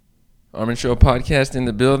Armin Show podcast in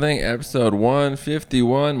the building, episode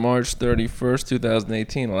 151, March 31st,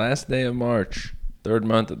 2018, last day of March, third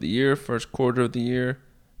month of the year, first quarter of the year,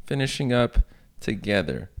 finishing up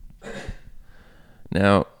together.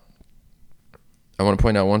 Now, I want to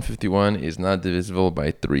point out 151 is not divisible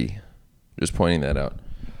by 3. Just pointing that out.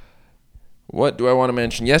 What do I want to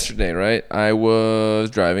mention? Yesterday, right? I was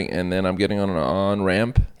driving and then I'm getting on an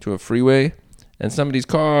on-ramp to a freeway and somebody's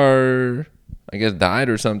car, I guess, died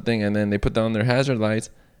or something, and then they put down their hazard lights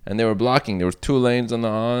and they were blocking. There was 2 lanes on the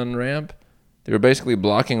on-ramp. They were basically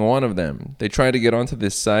blocking one of them. They tried to get onto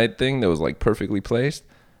this side thing that was like perfectly placed,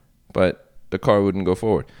 but the car wouldn't go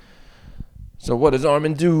forward. So what does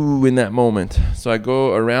Armin do in that moment? So I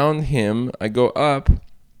go around him, I go up,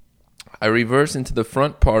 I reverse into the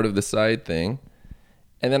front part of the side thing,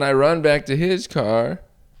 and then I run back to his car.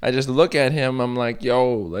 I just look at him. I'm like,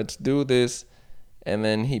 yo, let's do this. And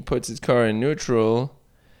then he puts his car in neutral.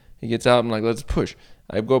 He gets out. I'm like, let's push.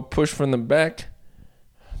 I go push from the back,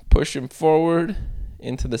 push him forward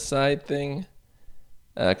into the side thing.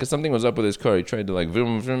 Because something was up with his car. He tried to like,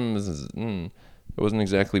 vroom, vroom. It wasn't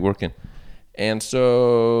exactly working. And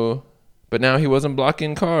so... But now he wasn't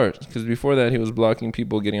blocking cars, because before that he was blocking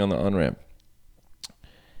people getting on the on-ramp.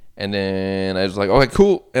 And then I was like, okay,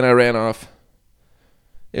 cool. And I ran off.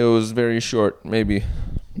 It was very short, maybe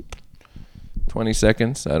 20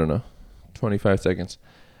 seconds. I don't know, 25 seconds.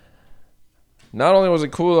 Not only was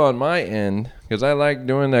it cool on my end, because I like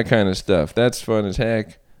doing that kind of stuff. That's fun as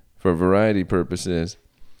heck for variety purposes.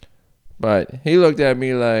 But he looked at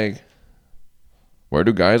me like, where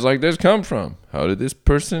do guys like this come from? How did this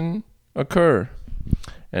person occur?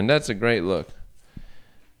 And that's a great look.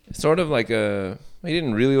 It's sort of like he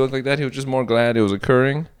didn't really look like that. He was just more glad it was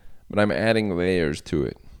occurring, but I'm adding layers to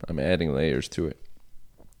it.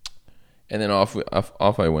 And then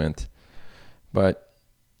off I went. But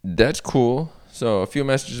that's cool. So a few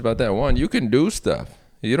messages about that. One, you can do stuff.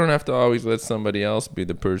 You don't have to always let somebody else be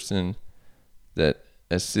the person that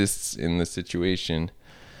assists in the situation.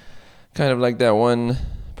 Kind of like that one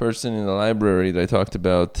person in the library that I talked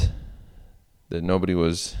about that nobody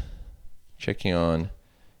was checking on.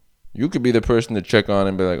 You could be the person to check on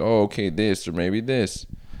and be like, oh, okay, this or maybe this.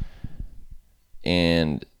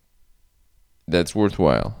 And that's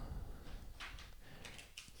worthwhile.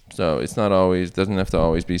 So it's not always, doesn't have to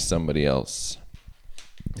always be somebody else.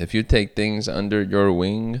 If you take things under your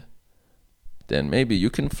wing, then maybe you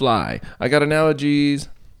can fly. I got analogies.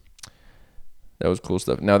 That was cool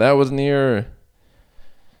stuff. Now that was near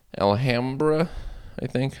Alhambra, I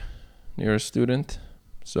think. Near a student.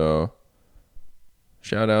 So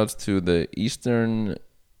shout outs to the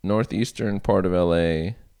northeastern part of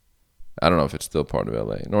LA. I don't know if it's still part of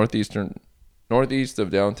LA. Northeast of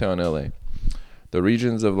downtown LA. The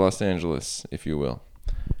regions of Los Angeles, if you will.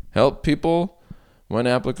 Help people when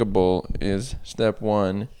applicable is step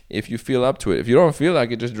 1. If you feel up to it. If you don't feel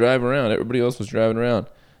like it, just drive around. Everybody else was driving around.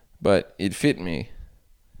 But it fit me.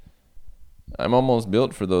 I'm almost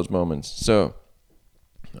built for those moments. So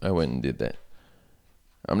I went and did that.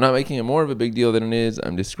 I'm not making it more of a big deal than it is.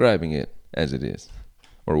 I'm describing it as it is.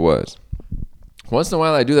 Or was. Once in a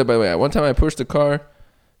while I do that, by the way. One time I pushed a car.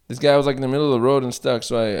 This guy was like in the middle of the road and stuck.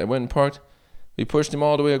 So I went and parked. We pushed him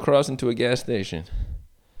all the way across into a gas station.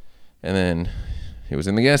 And then he was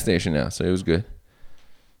in the gas station now. So it was good.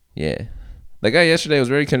 Yeah. That guy yesterday was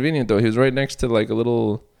very convenient though. He was right next to like a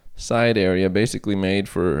little side area basically made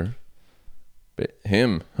for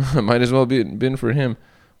him. Might as well been for him.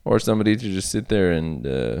 Or somebody to just sit there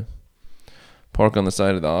and park on the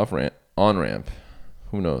side of the on-ramp.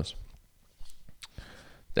 Who knows?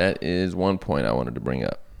 That is one point I wanted to bring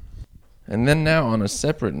up. And then now on a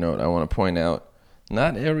separate note, I want to point out,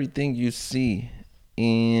 not everything you see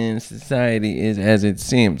in society is as it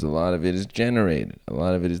seems. A lot of it is generated. A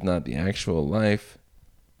lot of it is not the actual life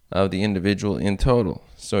of the individual in total.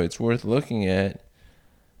 So it's worth looking at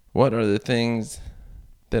what are the things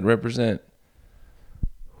that represent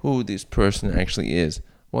who this person actually is.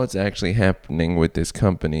 What's actually happening with this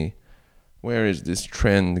company? Where is this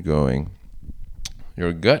trend going?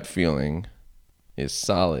 Your gut feeling is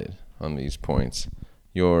solid on these points.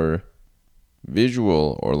 Your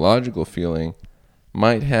visual or logical feeling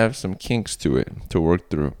might have some kinks to it to work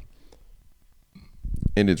through.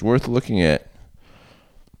 And it's worth looking at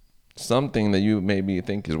something that you maybe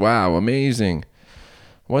think is, wow, amazing.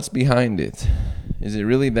 What's behind it? Is it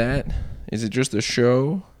really that? Is it just a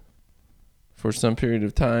show for some period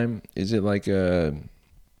of time? Is it like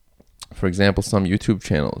for example, some YouTube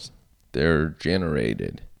channels, they're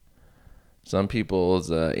generated. Some people's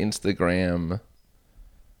Instagram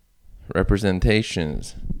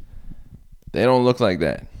representations, they don't look like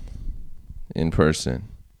that. in person.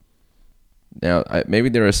 Now, maybe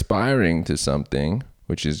they're aspiring to something,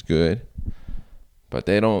 which is good, but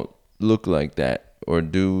they don't look like that or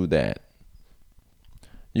do that.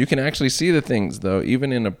 You can actually see the things, though,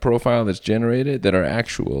 even in a profile that's generated, that are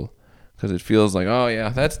actual, because it feels like, oh, yeah,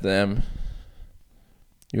 that's them.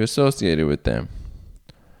 You associate it with them.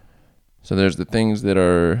 So there's the things that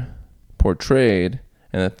are portrayed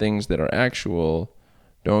and the things that are actual.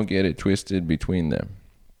 Don't get it twisted between them.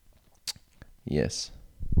 Yes.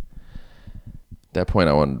 That point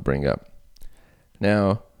I wanted to bring up.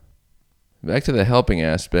 Now, back to the helping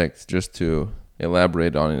aspect, just to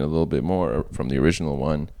elaborate on it a little bit more from the original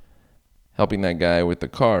one. Helping that guy with the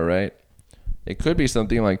car, right? It could be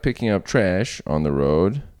something like picking up trash on the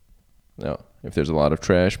road. Now, if there's a lot of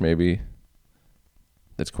trash, maybe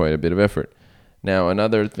that's quite a bit of effort. Now,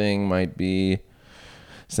 another thing might be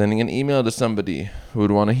sending an email to somebody who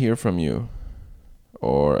would want to hear from you,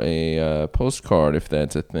 or a postcard, if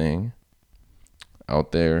that's a thing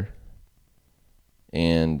out there.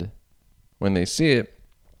 And when they see it,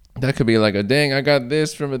 that could be like a, dang, I got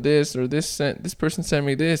this from a this, or this person sent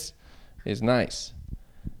me this. Is nice.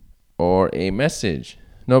 Or a message.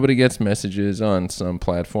 Nobody gets messages on some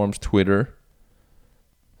platforms. Twitter.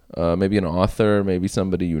 Maybe an author, maybe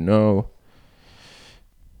somebody you know.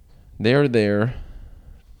 They're there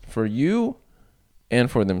for you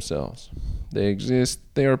and for themselves. They exist.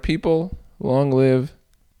 They are people. Long live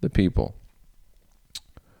the people.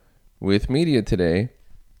 With media today,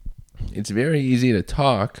 it's very easy to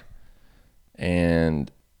talk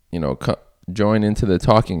and, join into the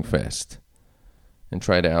talking fest and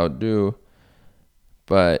try to outdo,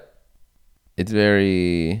 but it's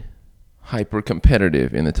very hyper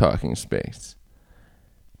competitive in the talking space.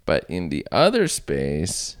 But in the other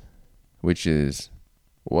space, which is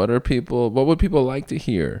what would people like to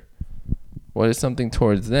hear? What is something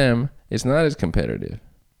towards them? It's not as competitive.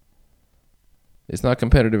 It's not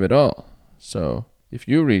competitive at all. So if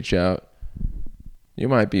you reach out, you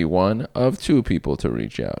might be one of two people to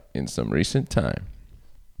reach out in some recent time.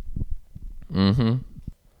 And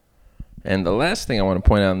the last thing I want to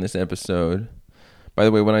point out in this episode, by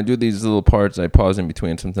the way, when I do these little parts, I pause in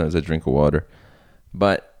between. Sometimes I drink water.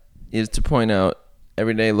 But is to point out,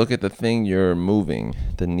 every day, look at the thing you're moving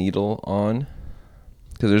the needle on.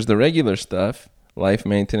 Because there's the regular stuff, life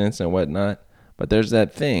maintenance and whatnot. But there's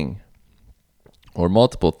that thing, or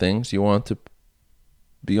multiple things, you want to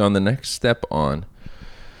be on the next step on.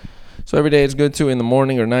 So every day it's good to, in the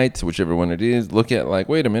morning or night, whichever one it is, look at like,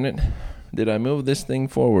 wait a minute, did I move this thing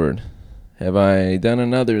forward? Have I done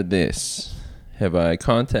another this? Have I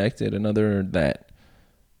contacted another that?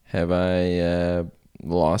 Have I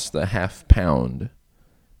lost a half pound?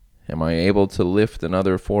 Am I able to lift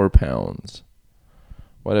another 4 pounds?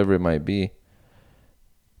 Whatever it might be.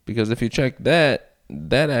 Because if you check that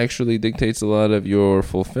actually dictates a lot of your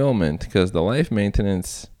fulfillment, because the life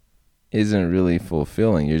maintenance isn't really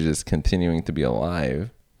fulfilling. You're just continuing to be alive,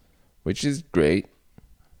 which is great.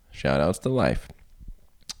 Shout outs to life.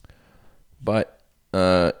 But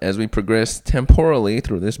as we progress temporally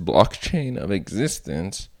through this blockchain of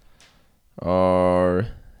existence, our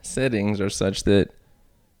settings are such that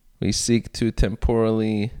we seek to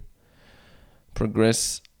temporally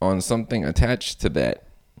progress on something attached to that,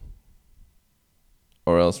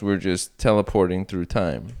 or else we're just teleporting through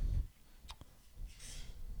time.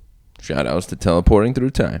 Shout outs to teleporting through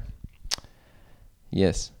time.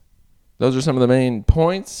 Yes. Those are some of the main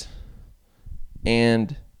points.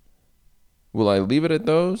 And will I leave it at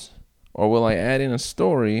those? Or will I add in a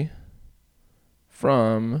story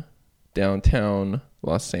from downtown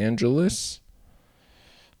Los Angeles?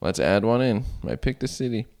 Let's add one in. I picked a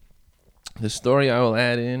city. The story I will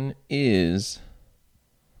add in is,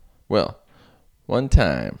 well, one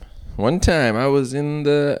time I was in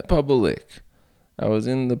the public.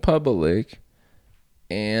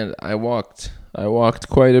 And I walked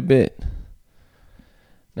quite a bit.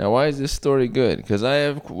 Now, why is this story good? Because I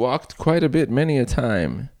have walked quite a bit many a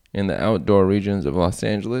time in the outdoor regions of Los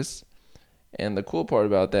Angeles. And the cool part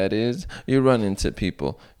about that is you run into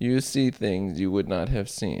people. You see things you would not have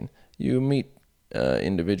seen. You meet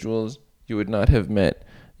individuals you would not have met.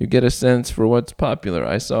 You get a sense for what's popular.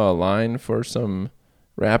 I saw a line for some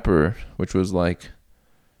rapper, which was like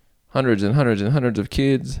hundreds and hundreds and hundreds of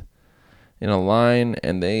kids in a line,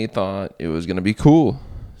 and they thought it was going to be cool.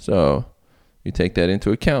 So you take that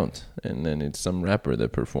into account, and then it's some rapper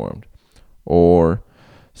that performed. Or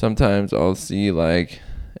sometimes I'll see like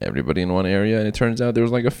everybody in one area, and it turns out there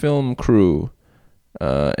was like a film crew.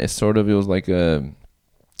 It was like a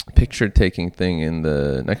picture taking thing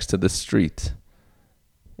next to the street,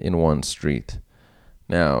 in one street.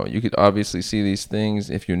 Now, you could obviously see these things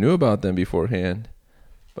if you knew about them beforehand,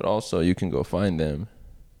 but also you can go find them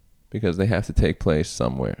because they have to take place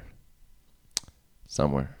somewhere.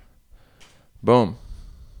 Somewhere. Boom.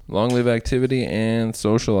 Long live activity and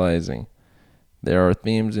socializing. There are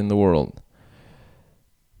themes in the world.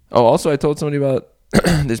 Oh, also I told somebody about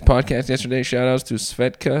this podcast yesterday. Shout outs to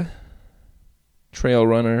Svetka, trail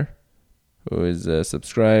runner, who is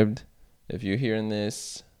subscribed. If you're hearing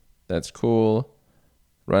this, that's cool.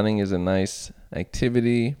 Running is a nice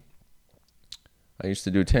activity. I used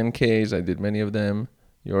to do 10Ks. I did many of them.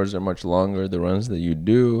 Yours are much longer, the runs that you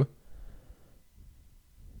do.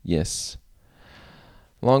 Yes.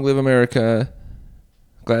 Long live America.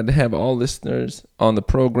 Glad to have all listeners on the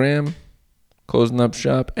program. Closing up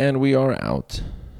shop, and we are out.